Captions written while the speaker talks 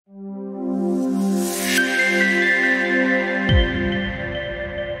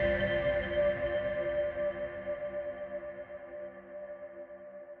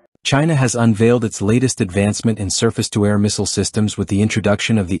China has unveiled its latest advancement in surface-to-air missile systems with the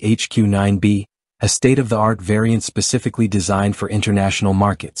introduction of the HQ-9B, a state-of-the-art variant specifically designed for international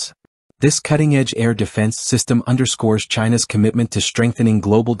markets. This cutting-edge air defense system underscores China's commitment to strengthening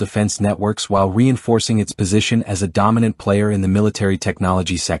global defense networks while reinforcing its position as a dominant player in the military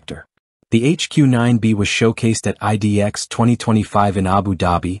technology sector. The HQ-9B was showcased at IDEX 2025 in Abu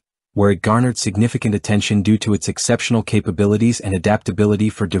Dhabi, where it garnered significant attention due to its exceptional capabilities and adaptability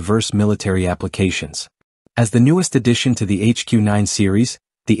for diverse military applications. As the newest addition to the HQ-9 series,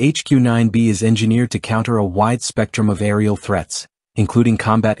 the HQ-9B is engineered to counter a wide spectrum of aerial threats, including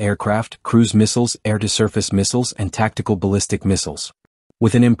combat aircraft, cruise missiles, air-to-surface missiles, and tactical ballistic missiles.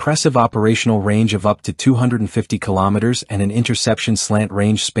 With an impressive operational range of up to 250 kilometers and an interception slant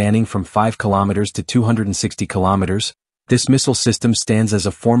range spanning from 5 kilometers to 260 kilometers, this missile system stands as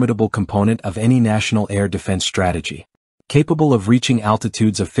a formidable component of any national air defense strategy. Capable of reaching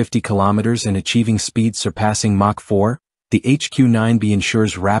altitudes of 50 kilometers and achieving speeds surpassing Mach 4, the HQ-9B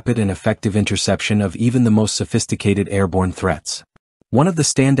ensures rapid and effective interception of even the most sophisticated airborne threats. One of the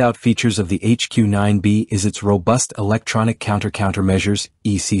standout features of the HQ-9B is its robust electronic countermeasures,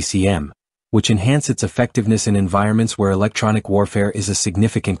 ECCM, which enhance its effectiveness in environments where electronic warfare is a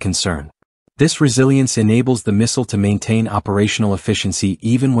significant concern. This resilience enables the missile to maintain operational efficiency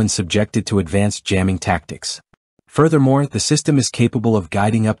even when subjected to advanced jamming tactics. Furthermore, the system is capable of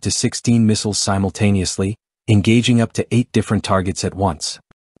guiding up to 16 missiles simultaneously, engaging up to 8 different targets at once.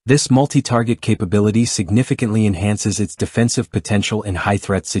 This multi-target capability significantly enhances its defensive potential in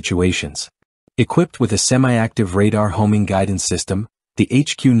high-threat situations. Equipped with a semi-active radar homing guidance system, the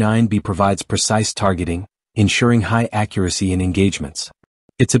HQ-9B provides precise targeting, ensuring high accuracy in engagements.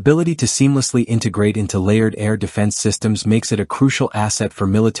 Its ability to seamlessly integrate into layered air defense systems makes it a crucial asset for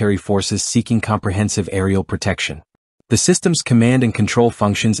military forces seeking comprehensive aerial protection. The system's command and control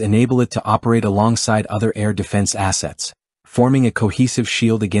functions enable it to operate alongside other air defense assets, forming a cohesive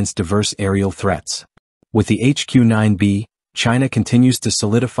shield against diverse aerial threats. With the HQ-9B, China continues to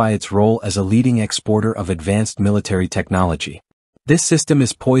solidify its role as a leading exporter of advanced military technology. This system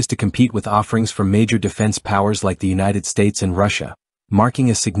is poised to compete with offerings from major defense powers like the United States and Russia, marking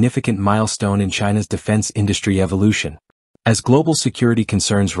a significant milestone in China's defense industry evolution. As global security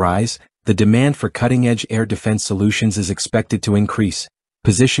concerns rise, the demand for cutting-edge air defense solutions is expected to increase,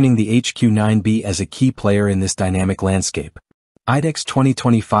 positioning the HQ-9B as a key player in this dynamic landscape. IDEX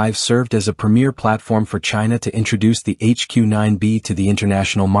 2025 served as a premier platform for China to introduce the HQ-9B to the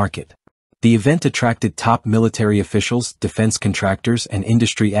international market. The event attracted top military officials, defense contractors, and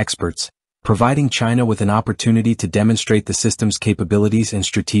industry experts, providing China with an opportunity to demonstrate the system's capabilities and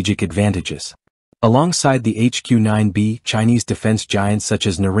strategic advantages. Alongside the HQ-9B, Chinese defense giants such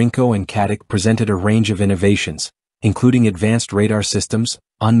as Norinco and CATIC presented a range of innovations, including advanced radar systems,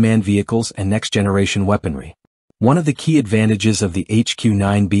 unmanned vehicles, and next-generation weaponry. One of the key advantages of the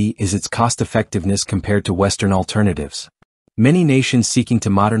HQ-9B is its cost-effectiveness compared to Western alternatives. Many nations seeking to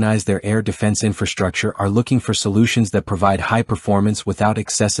modernize their air defense infrastructure are looking for solutions that provide high performance without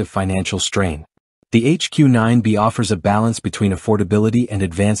excessive financial strain. The HQ-9B offers a balance between affordability and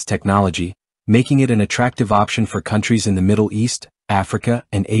advanced technology, making it an attractive option for countries in the Middle East, Africa,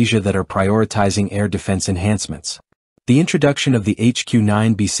 and Asia that are prioritizing air defense enhancements. The introduction of the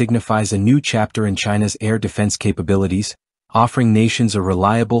HQ-9B signifies a new chapter in China's air defense capabilities, offering nations a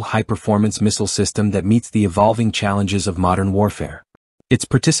reliable, high-performance missile system that meets the evolving challenges of modern warfare. Its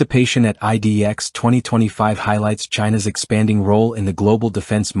participation at IDEX 2025 highlights China's expanding role in the global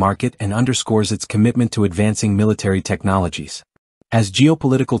defense market and underscores its commitment to advancing military technologies. As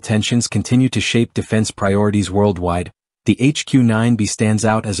geopolitical tensions continue to shape defense priorities worldwide, the HQ-9B stands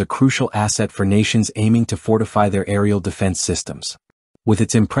out as a crucial asset for nations aiming to fortify their aerial defense systems. With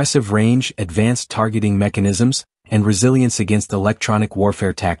its impressive range, advanced targeting mechanisms, and resilience against electronic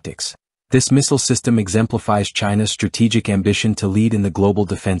warfare tactics, this missile system exemplifies China's strategic ambition to lead in the global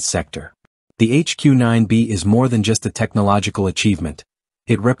defense sector. The HQ-9B is more than just a technological achievement.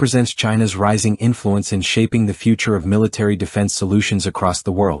 It represents China's rising influence in shaping the future of military defense solutions across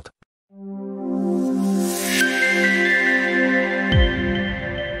the world.